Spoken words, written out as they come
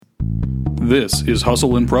This is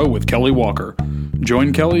Hustle and Pro with Kelly Walker.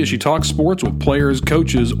 Join Kelly as she talks sports with players,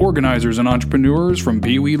 coaches, organizers, and entrepreneurs from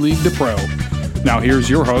Pee Wee League to Pro. Now here's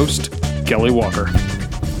your host, Kelly Walker.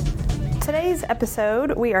 Today's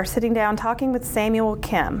episode, we are sitting down talking with Samuel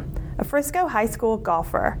Kim, a Frisco High School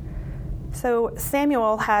golfer. So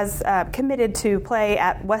Samuel has committed to play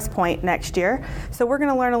at West Point next year. So we're going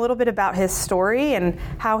to learn a little bit about his story and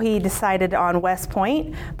how he decided on West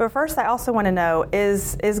Point. But first, I also want to know,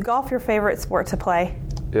 is golf your favorite sport to play?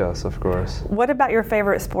 Yes, of course. What about your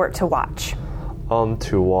favorite sport to watch?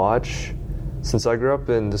 To watch, since I grew up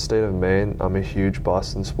in the state of Maine, I'm a huge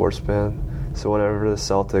Boston sports fan. So whenever the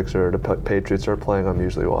Celtics or the Patriots are playing, I'm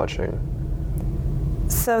usually watching.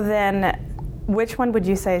 So then, which one would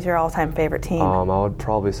you say is your all-time favorite team? I would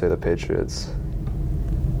probably say the Patriots.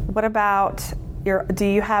 What about do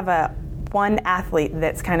you have one athlete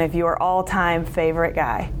that's kind of your all-time favorite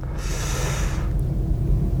guy?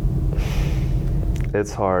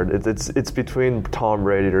 It's hard. It's between Tom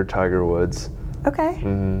Brady or Tiger Woods. Okay.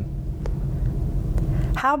 Mm-hmm.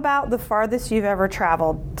 How about the farthest you've ever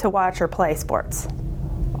traveled to watch or play sports?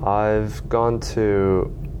 I've gone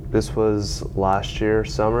to, this was last year,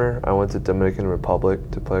 summer, I went to Dominican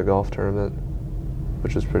Republic to play a golf tournament,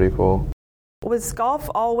 which was pretty cool. Was golf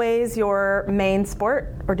always your main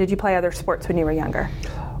sport, or did you play other sports when you were younger?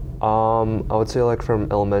 I would say like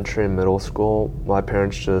from elementary and middle school, my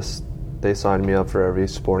parents they signed me up for every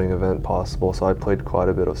sporting event possible, so I played quite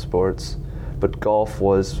a bit of sports. But golf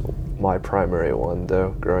was my primary one,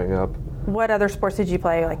 though, growing up. What other sports did you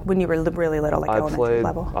play, like when you were really little, like elementary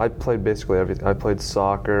level? I played basically everything. I played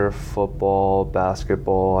soccer, football,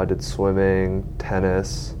 basketball. I did swimming,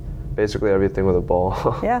 tennis, basically everything with a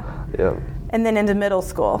ball. Yeah. Yeah. And then into middle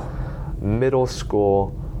school? Middle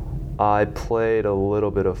school, I played a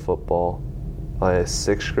little bit of football my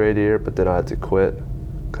 6th grade year, but then I had to quit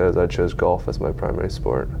because I chose golf as my primary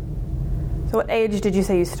sport. So what age did you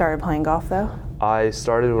say you started playing golf, though? I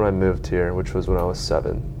started when I moved here, which was when I was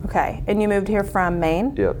 7. Okay, and you moved here from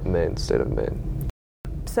Maine? Yep, Maine, state of Maine.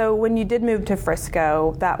 So when you did move to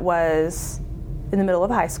Frisco, that was in the middle of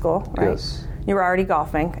high school, right? Yes. You were already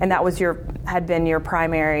golfing, and that was had been your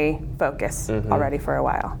primary focus already for a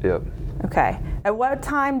while? Yep. Okay. At what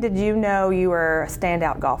time did you know you were a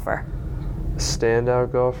standout golfer?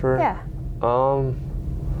 Standout golfer? Yeah.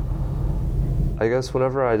 I guess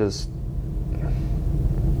whenever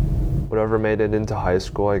made it into high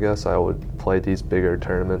school, I guess I would play these bigger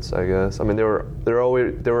tournaments, I guess. I mean, there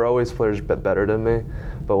were always players better than me,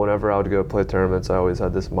 but whenever I would go play tournaments, I always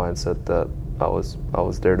had this mindset that I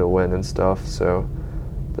was there to win and stuff. So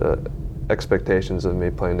the expectations of me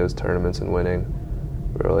playing those tournaments and winning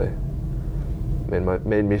really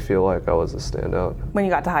made me feel like I was a standout. When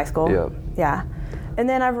you got to high school? Yeah. Yeah. And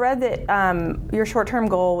then I've read that your short-term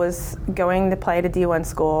goal was going to play at a D1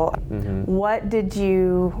 school. Mm-hmm.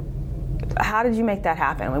 How did you make that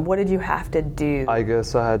happen? I mean, what did you have to do? I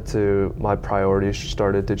guess my priorities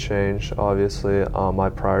started to change, obviously. My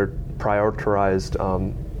prioritized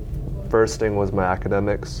first thing was my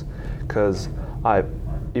academics, because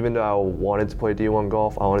even though I wanted to play D1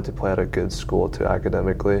 golf, I wanted to play at a good school too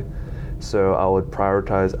academically. So I would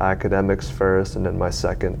prioritize academics first, and then my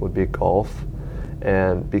second would be golf.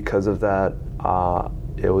 And because of that,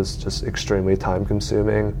 it was just extremely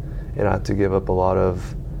time-consuming, and I had to give up a lot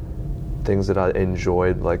of things that I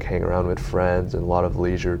enjoyed, like hanging around with friends, and a lot of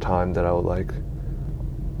leisure time that I would like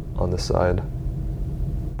on the side.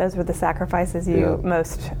 Those were the sacrifices you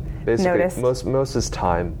most noticed? Most is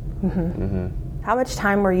time. Mm-hmm. Mm-hmm. How much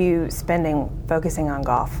time were you spending focusing on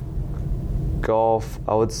golf? Golf,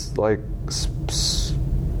 I would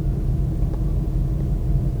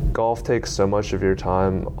golf takes so much of your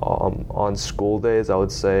time. On school days, I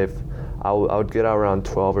would say I would get out around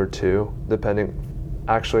 12 or 2, depending.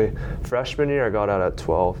 Actually, freshman year I got out at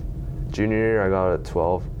 12, junior year I got out at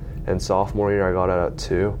 12, and sophomore year I got out at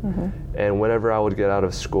 2. Mm-hmm. And whenever I would get out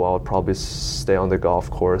of school, I would probably stay on the golf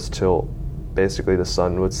course till basically the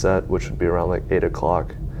sun would set, which would be around like 8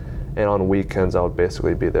 o'clock. And on weekends, I would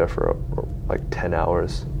basically be there for like 10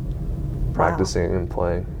 hours practicing and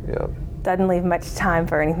playing. Yeah. Doesn't leave much time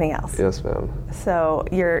for anything else. Yes, ma'am. So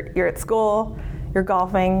you're at school, you're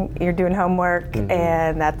golfing, you're doing homework, mm-hmm.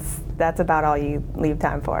 and that's about all you leave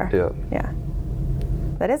time for. Yeah. Yeah.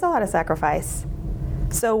 That is a lot of sacrifice.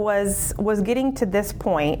 So was getting to this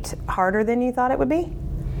point harder than you thought it would be?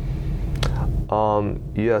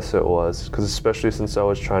 Yes, it was, because especially since I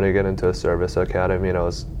was trying to get into a service academy and I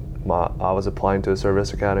was applying to a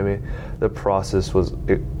service academy, the process was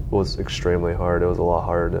extremely hard. It was a lot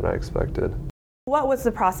harder than I expected. What was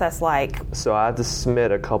the process like? So I had to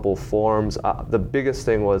submit a couple forms. The biggest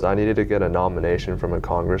thing was I needed to get a nomination from a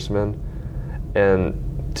congressman,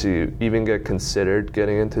 and to even get considered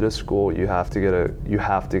getting into the school, you have to get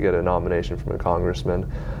a nomination from a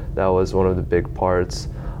congressman. That was one of the big parts.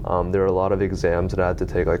 There were a lot of exams that I had to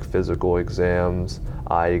take, like physical exams,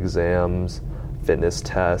 eye exams, fitness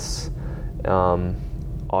tests.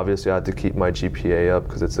 Obviously, I had to keep my GPA up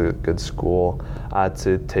because it's a good school. I had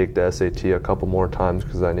to take the SAT a couple more times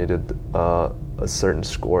because I needed a certain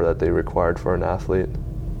score that they required for an athlete.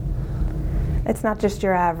 It's not just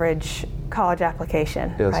your average college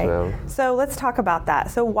application, yes, right? Ma'am. So let's talk about that.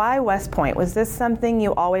 So why West Point? Was this something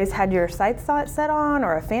you always had your sights set on,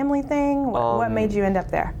 or a family thing? What made you end up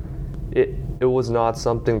there? It was not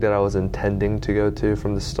something that I was intending to go to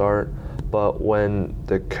from the start. But when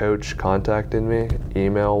the coach contacted me,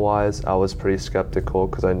 email-wise, I was pretty skeptical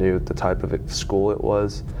because I knew the type of school it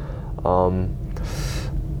was.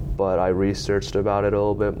 But I researched about it a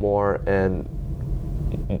little bit more, and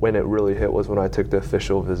when it really hit was when I took the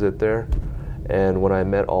official visit there. And when I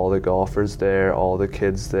met all the golfers there, all the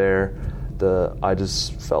kids there, I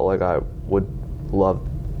just felt like I would love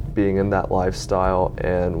being in that lifestyle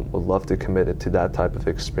and would love to commit it to that type of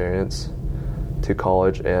experience to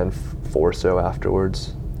college and for so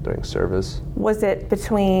afterwards during service. Was it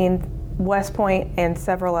between West Point and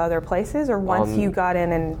several other places, or once you got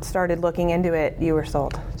in and started looking into it, you were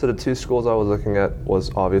sold? So the two schools I was looking at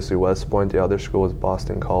was obviously West Point. The other school was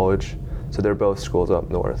Boston College. So they're both schools up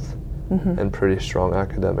north and pretty strong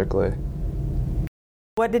academically.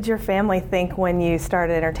 What did your family think when you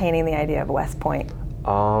started entertaining the idea of West Point?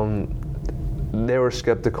 They were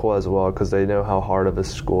skeptical as well because they know how hard of a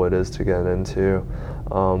school it is to get into.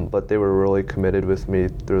 But they were really committed with me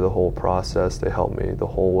through the whole process. They helped me the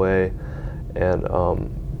whole way. And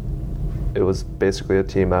it was basically a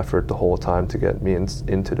team effort the whole time to get me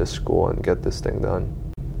into the school and get this thing done.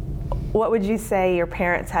 What would you say your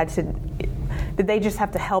parents had to... Did they just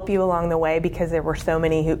have to help you along the way because there were so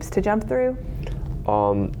many hoops to jump through?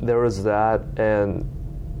 There was that, and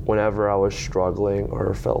whenever I was struggling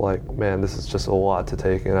or felt like, man, this is just a lot to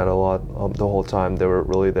take in, the whole time they were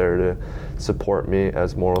really there to support me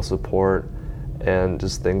as moral support and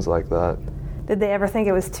just things like that. Did they ever think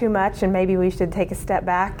it was too much and maybe we should take a step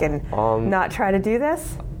back and not try to do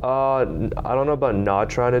this? I don't know about not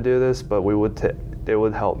trying to do this, but they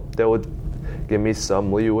would help. They would give me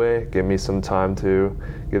some leeway, give me some time to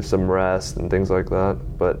give some rest and things like that,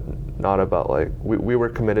 but not about we were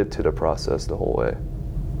committed to the process the whole way.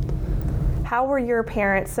 How were your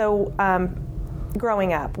parents,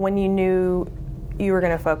 growing up, when you knew you were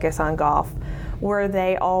going to focus on golf, were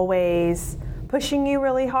they always pushing you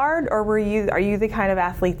really hard, or are you the kind of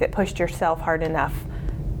athlete that pushed yourself hard enough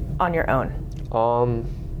on your own?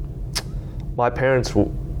 My parents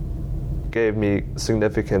gave me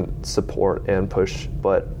significant support and push,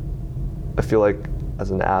 but I feel like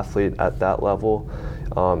as an athlete at that level,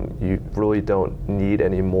 you really don't need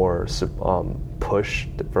any more push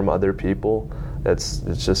from other people. It's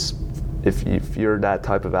just if you're that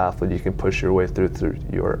type of athlete, you can push your way through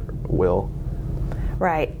your will.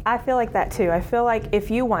 Right. I feel like that too. I feel like if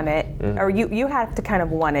you want it, or you have to kind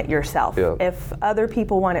of want it yourself. Yeah. If other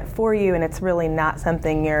people want it for you and it's really not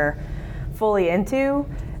something you're fully into,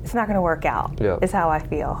 it's not going to work out, is how I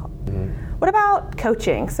feel. What about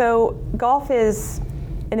coaching? So golf is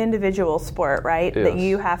an individual sport, right? Yes. That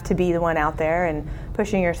you have to be the one out there and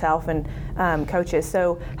pushing yourself and coaches.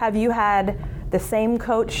 So have you had the same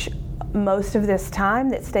coach most of this time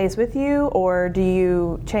that stays with you, or do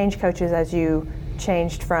you change coaches as you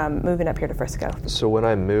changed from moving up here to Frisco? So when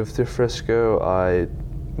I moved to Frisco, I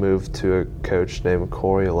moved to a coach named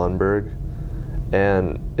Corey Lundberg.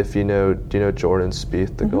 And do you know Jordan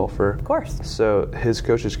Spieth, the golfer? Of course. So his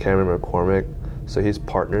coach is Cameron McCormick, so he's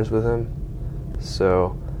partners with him.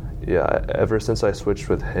 So yeah, ever since I switched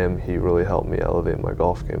with him, he really helped me elevate my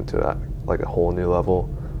golf game to a whole new level.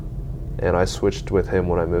 And I switched with him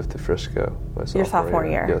when I moved to Frisco. Your sophomore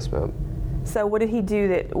year? Yes, ma'am. So what did he do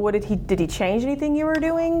did he change anything you were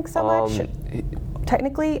doing so much?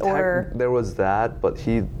 Technically, or? There was that, but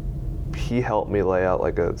he helped me lay out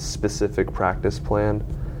a specific practice plan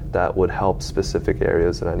that would help specific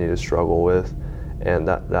areas that I need to struggle with, and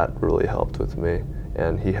that really helped with me,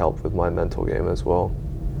 and he helped with my mental game as well.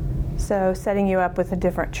 So setting you up with a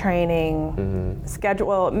different training schedule,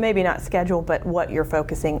 well, maybe not schedule, but what you're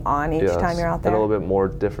focusing on each time you're out there? And a little bit more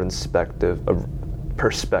different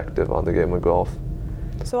perspective on the game of golf.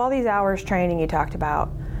 So all these hours training you talked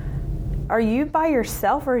about, are you by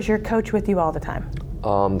yourself or is your coach with you all the time?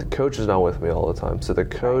 The coach is not with me all the time. So the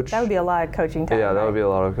coach... That would be a lot of coaching time. Yeah, that right? would be a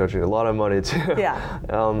lot of coaching. A lot of money, too. Yeah.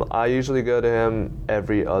 I usually go to him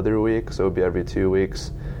every other week, so it would be every 2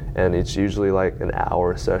 weeks. And it's usually like an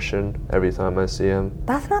hour session every time I see him.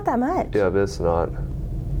 That's not that much. Yeah, but it's not.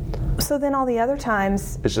 So then all the other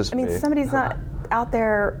times... It's just me. Somebody's not out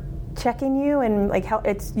there checking you and like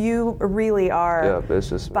it's you really are it's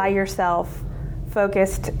just by me. Yourself,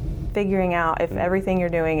 focused, figuring out if everything you're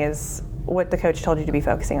doing is what the coach told you to be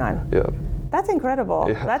focusing on. Yeah. That's incredible.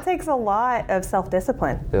 Yeah. That takes a lot of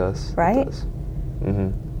self-discipline. Yes. Right? It does.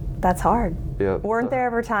 Mm-hmm. That's hard. Yeah. Weren't there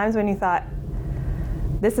ever times when you thought,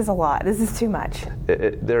 this is a lot, this is too much?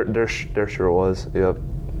 There sure was. Yep.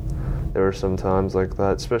 There were some times like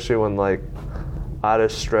that, especially when like I had a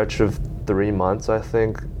stretch of 3 months, I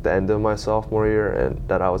think, the end of my sophomore year, and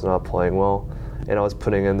that I was not playing well, and I was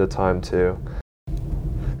putting in the time too.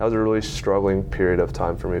 That was a really struggling period of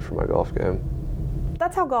time for me for my golf game.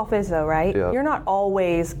 That's how golf is though, right? Yeah. You're not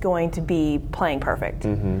always going to be playing perfect.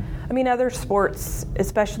 Mm-hmm. I mean, other sports,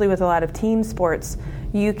 especially with a lot of team sports,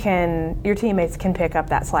 your teammates can pick up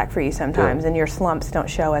that slack for you sometimes, and your slumps don't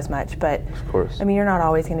show as much. But of course, I mean, you're not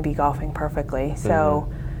always going to be golfing perfectly,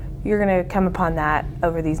 so you're going to come upon that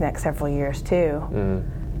over these next several years too.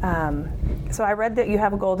 So I read that you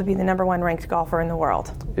have a goal to be the #1 ranked golfer in the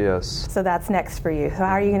world. Yes. So that's next for you. So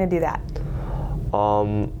how are you going to do that?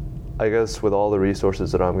 I guess with all the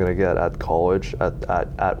resources that I'm going to get at college,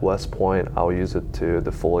 at West Point, I'll use it to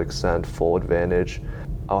the full extent, full advantage.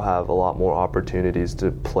 I'll have a lot more opportunities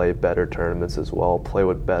to play better tournaments as well, play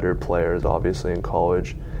with better players, obviously, in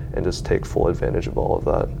college, and just take full advantage of all of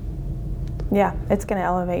that. Yeah, it's going to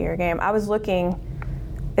elevate your game. I was looking,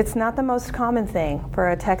 it's not the most common thing for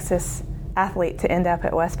a Texas athlete to end up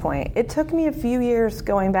at West Point. It took me a few years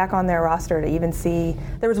going back on their roster to even see,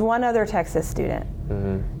 there was one other Texas student,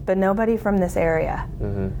 but nobody from this area.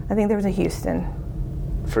 I think there was a Houston.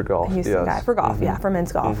 For golf, Houston guy. For golf, yeah, for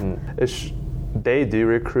men's golf. They do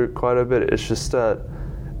recruit quite a bit. It's just that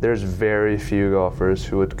there's very few golfers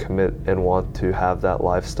who would commit and want to have that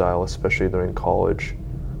lifestyle, especially during college,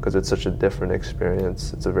 because it's such a different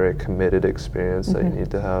experience. It's a very committed experience that you need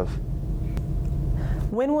to have.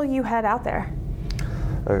 When will you head out there?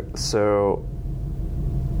 So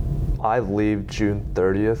I leave June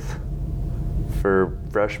 30th for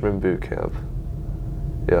freshman boot camp.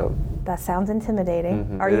 Yeah. That sounds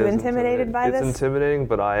intimidating. Are you intimidated by this? It's intimidating,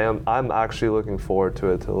 but I'm actually looking forward to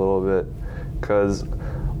it a little bit, because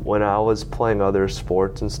when I was playing other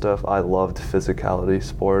sports and stuff, I loved physicality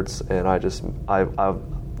sports, and I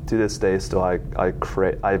to this day still I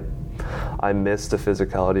miss the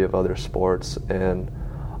physicality of other sports, and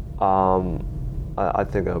I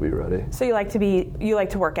think I'll be ready. So you like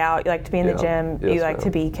to work out, you like to be in the gym, yes, you like to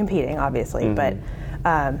be competing, obviously, but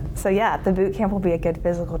the boot camp will be a good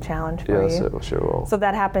physical challenge for you. Yes, it sure will. So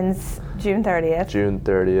that happens June 30th. June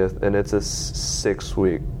 30th, and it's a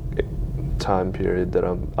 6-week time period that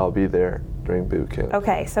I'll be there during boot camp.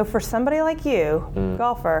 Okay, so for somebody like you,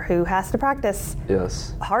 golfer, who has to practice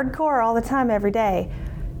hardcore all the time every day,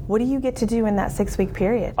 what do you get to do in that 6-week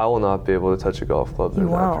period? I will not be able to touch a golf club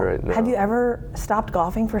during that period. No. Have you ever stopped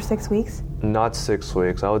golfing for 6 weeks? Not 6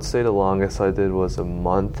 weeks. I would say the longest I did was a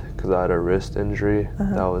month, because I had a wrist injury.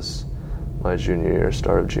 That was my junior year,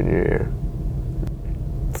 start of junior year.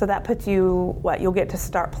 So that puts you, you'll get to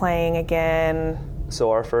start playing again? So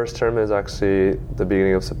our first tournament is actually the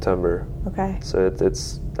beginning of September. Okay. So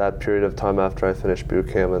it's that period of time after I finish boot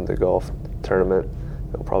camp and the golf tournament.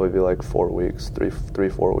 It'll probably be like 4 weeks,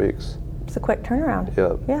 4 weeks. It's a quick turnaround.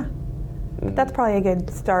 Yeah. But that's probably a good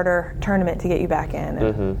starter tournament to get you back in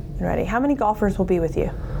and ready. How many golfers will be with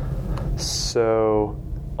you? So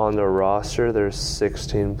on the roster, there's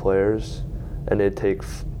 16 players, and they take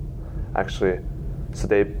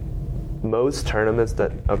most tournaments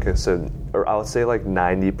or I would say like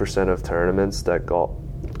 90% of tournaments that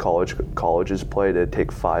colleges play, they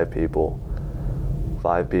take 5 people.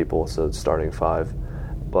 5 people, so it's starting 5.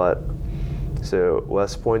 But so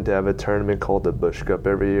West Point, they have a tournament called the Bush Cup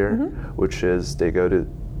every year, which is they go to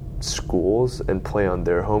schools and play on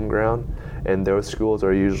their home ground, and those schools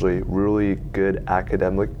are usually really good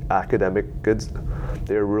academic goods.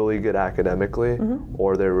 They're really good academically,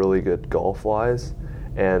 or they're really good golf-wise.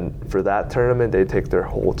 And for that tournament, they take their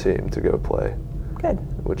whole team to go play. Good.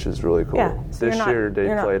 Which is really cool. Yeah, so this year they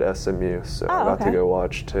played SMU, so I got to go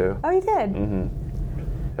watch too. Oh, you did?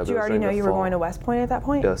 Did you already know you were going to West Point at that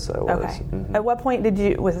point? Yes, I was. Okay. At what point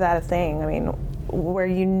was that a thing? I mean, where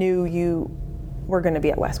you knew you were going to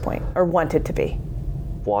be at West Point, or wanted to be?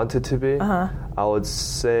 Wanted to be? I would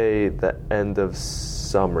say the end of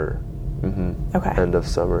summer. Okay. End of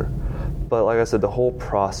summer. But like I said, the whole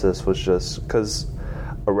process was just because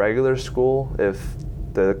a regular school, if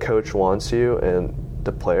the coach wants you and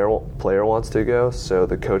the player wants to go, so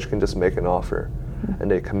the coach can just make an offer and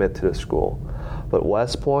they commit to the school. But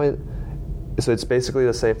West Point, so it's basically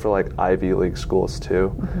the same for like Ivy League schools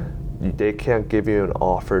too. They can't give you an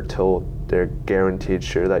offer till they're guaranteed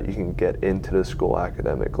sure that you can get into the school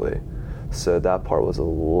academically. So that part was a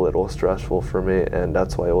little stressful for me, and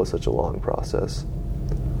that's why it was such a long process.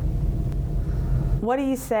 What do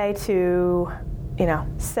you say to,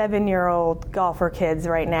 7-year-old golfer kids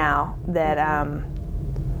right now that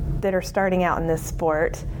that are starting out in this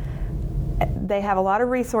sport? They have a lot of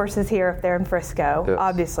resources here if they're in Frisco. Yes.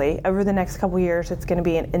 Obviously, over the next couple years, it's going to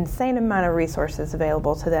be an insane amount of resources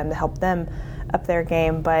available to them to help them up their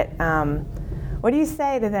game. But what do you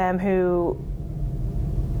say to them who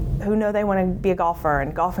know they want to be a golfer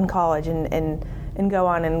and golf in college and go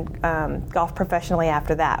on and golf professionally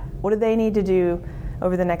after that? What do they need to do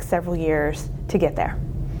over the next several years to get there?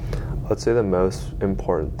 I'd say the most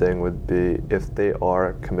important thing would be if they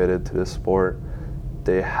are committed to the sport,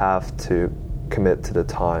 they have to commit to the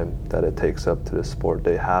time that it takes up to the sport.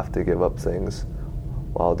 They have to give up things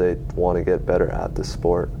while they want to get better at the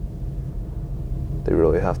sport. They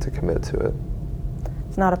really have to commit to it.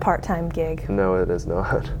 It's not a part-time gig. No, it is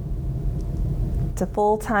not. It's a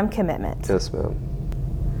full-time commitment. Yes, ma'am.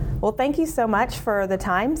 Well, thank you so much for the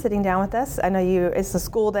time sitting down with us. I know it's a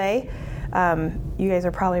school day. You guys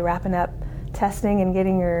are probably wrapping up testing and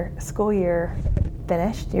getting your school year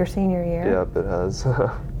finished, your senior year. Yep, it has.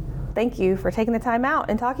 Thank you for taking the time out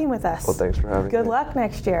and talking with us. Well, thanks for having me. Good luck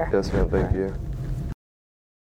next year. Yes, ma'am. Thank you.